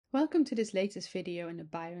Welcome to this latest video in the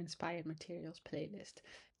Bio-Inspired Materials playlist.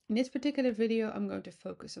 In this particular video, I'm going to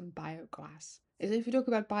focus on bioglass. As if you talk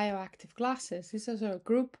about bioactive glasses, this is a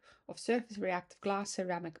group of surface reactive glass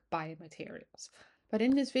ceramic biomaterials. But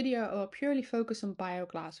in this video, I will purely focus on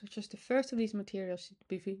bioglass, which is the first of these materials to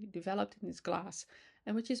be developed in this glass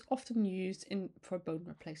and which is often used for bone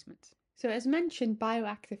replacement. So as mentioned,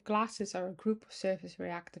 bioactive glasses are a group of surface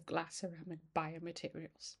reactive glass ceramic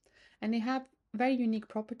biomaterials. And they have very unique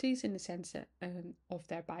properties in the sense of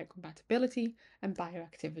their biocompatibility and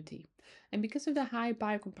bioactivity. And because of the high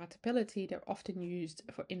biocompatibility, they're often used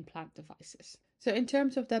for implant devices. So in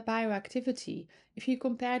terms of their bioactivity, if you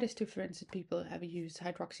compare this to, for instance, people have used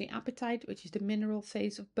hydroxyapatite, which is the mineral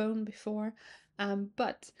phase of bone before,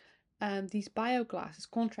 but these bioglasses,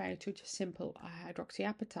 contrary to just simple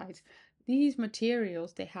hydroxyapatite, these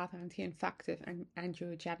materials, they have anti-infective and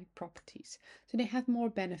angiogenic properties, so they have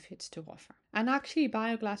more benefits to offer. And actually,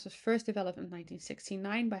 bioglass was first developed in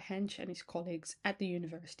 1969 by Hench and his colleagues at the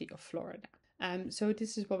University of Florida. So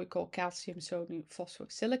this is what we call calcium sodium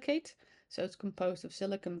phosphosilicate. So it's composed of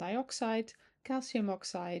silicon dioxide, calcium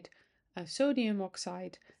oxide, sodium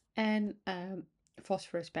oxide, and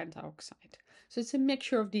phosphorus pentoxide. So it's a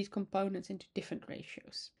mixture of these components into different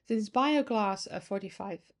ratios. This Bioglass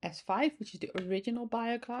 45S5, which is the original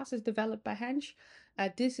Bioglass, is developed by Hench.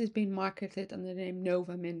 This has been marketed under the name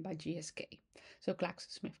NovaMin by GSK, so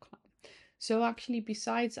GlaxoSmithKline. So actually,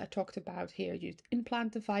 besides I talked about here used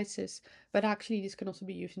implant devices, but actually this can also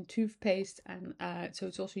be used in toothpaste, and so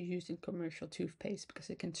it's also used in commercial toothpaste because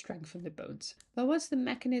it can strengthen the bones. But what's the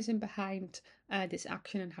mechanism behind this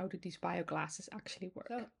action, and how do these bioglasses actually work?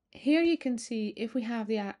 So here you can see if we have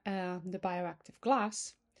the bioactive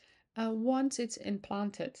glass, once it's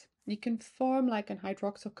implanted, you can form like an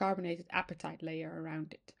hydroxyl carbonated apatite layer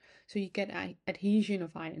around it. So you get adhesion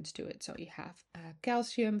of ions to it. So you have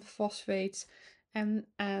calcium, phosphates, and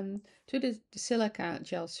to the silica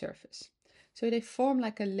gel surface. So they form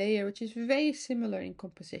like a layer which is very similar in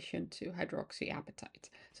composition to hydroxyapatite.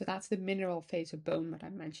 So that's the mineral phase of bone that I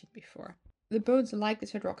mentioned before. The bones like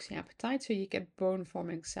this hydroxyapatite, so you get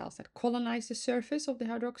bone-forming cells that colonize the surface of the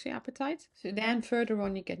hydroxyapatite. So then further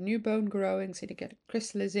on you get new bone growing, so you get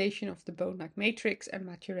crystallization of the bone-like matrix and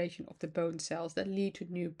maturation of the bone cells that lead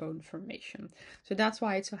to new bone formation. So that's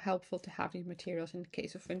why it's so helpful to have these materials in the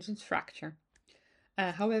case of, for instance, fracture.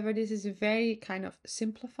 However, this is a very kind of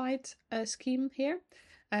simplified scheme here,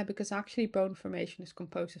 because actually bone formation is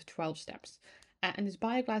composed of 12 steps. And this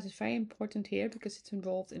bioglass is very important here because it's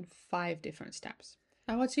involved in 5 different steps.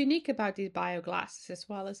 Now, what's unique about these bioglasses as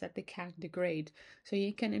well is that they can degrade. So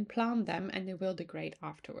you can implant them and they will degrade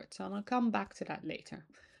afterwards. And I'll come back to that later.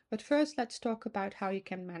 But first, let's talk about how you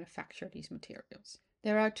can manufacture these materials.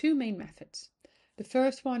 There are 2 main methods. The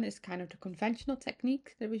first one is kind of the conventional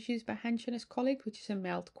technique that was used by Hench and his colleague, which is a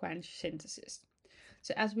melt quench synthesis.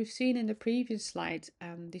 So as we've seen in the previous slide,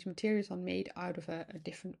 these materials are made out of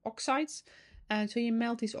different oxides. And so you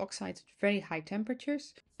melt these oxides at very high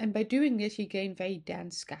temperatures, and by doing this you gain very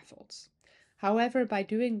dense scaffolds. However, by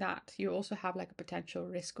doing that you also have like a potential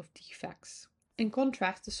risk of defects. In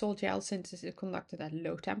contrast, the sol gel synthesis is conducted at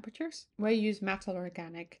low temperatures, where you use metal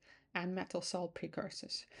organic and metal salt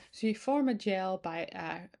precursors. So you form a gel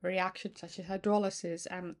by reactions such as hydrolysis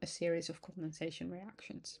and a series of condensation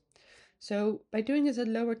reactions. So by doing this at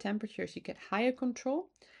lower temperatures you get higher control,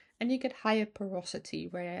 and you get higher porosity,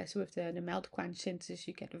 whereas with the melt quench synthesis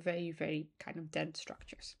you get very, very kind of dense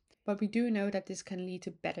structures. But we do know that this can lead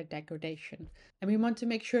to better degradation. And we want to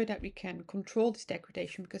make sure that we can control this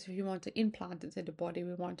degradation, because if you want to implant it in the body,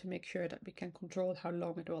 we want to make sure that we can control how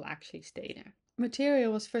long it will actually stay there.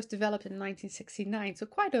 Material was first developed in 1969, so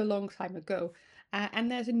quite a long time ago.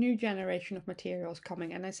 And there's a new generation of materials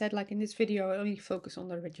coming. And I said, like in this video, I only focus on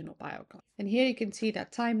the original bioglass. And here you can see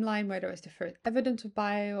that timeline where there was the first evidence of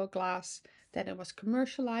bioglass, then it was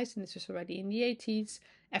commercialized, and this was already in the 80s,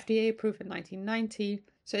 FDA approved in 1990.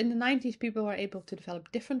 So in the 90s, people were able to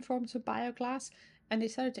develop different forms of bioglass, and they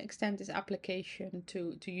started to extend this application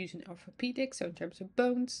to use in orthopedics, so in terms of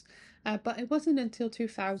bones. But it wasn't until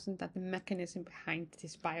 2000 that the mechanism behind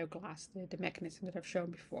this bioglass, the mechanism that I've shown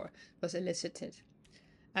before, was elicited.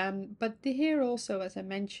 But here also, as I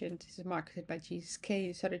mentioned, this is marketed by GSK.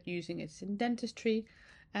 They started using it in dentistry,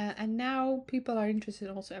 and now people are interested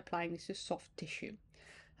in also applying this to soft tissue.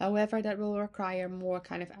 However, that will require more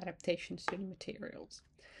kind of adaptations to the materials.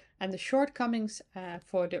 And the shortcomings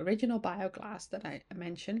for the original bioglass that I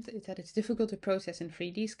mentioned is that it's difficult to process in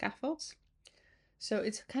 3D scaffolds. So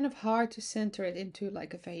it's kind of hard to center it into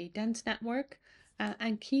like a very dense network.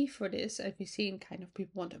 And key for this, as we've seen, kind of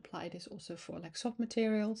people want to apply this also for like soft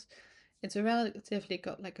materials, It's a relatively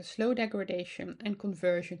got like a slow degradation and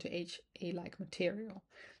conversion to HA-like material.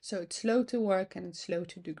 So it's slow to work and it's slow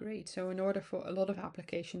to degrade. So in order for a lot of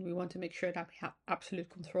application, we want to make sure that we have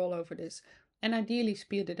absolute control over this and ideally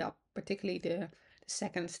speed it up, particularly the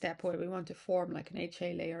second step where we want to form like an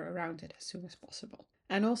HA layer around it as soon as possible.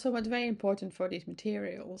 And also what's very important for these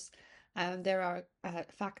materials, there are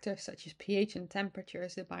factors such as pH and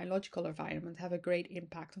temperatures. The biological environment have a great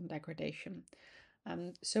impact on degradation.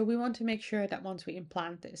 So we want to make sure that once we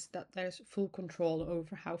implant this, that there's full control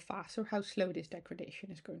over how fast or how slow this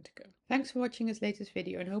degradation is going to go. Thanks for watching this latest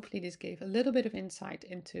video, and hopefully this gave a little bit of insight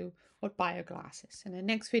into what bioglass is. In the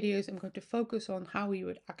next videos, I'm going to focus on how we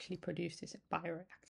would actually produce this in bioreactor.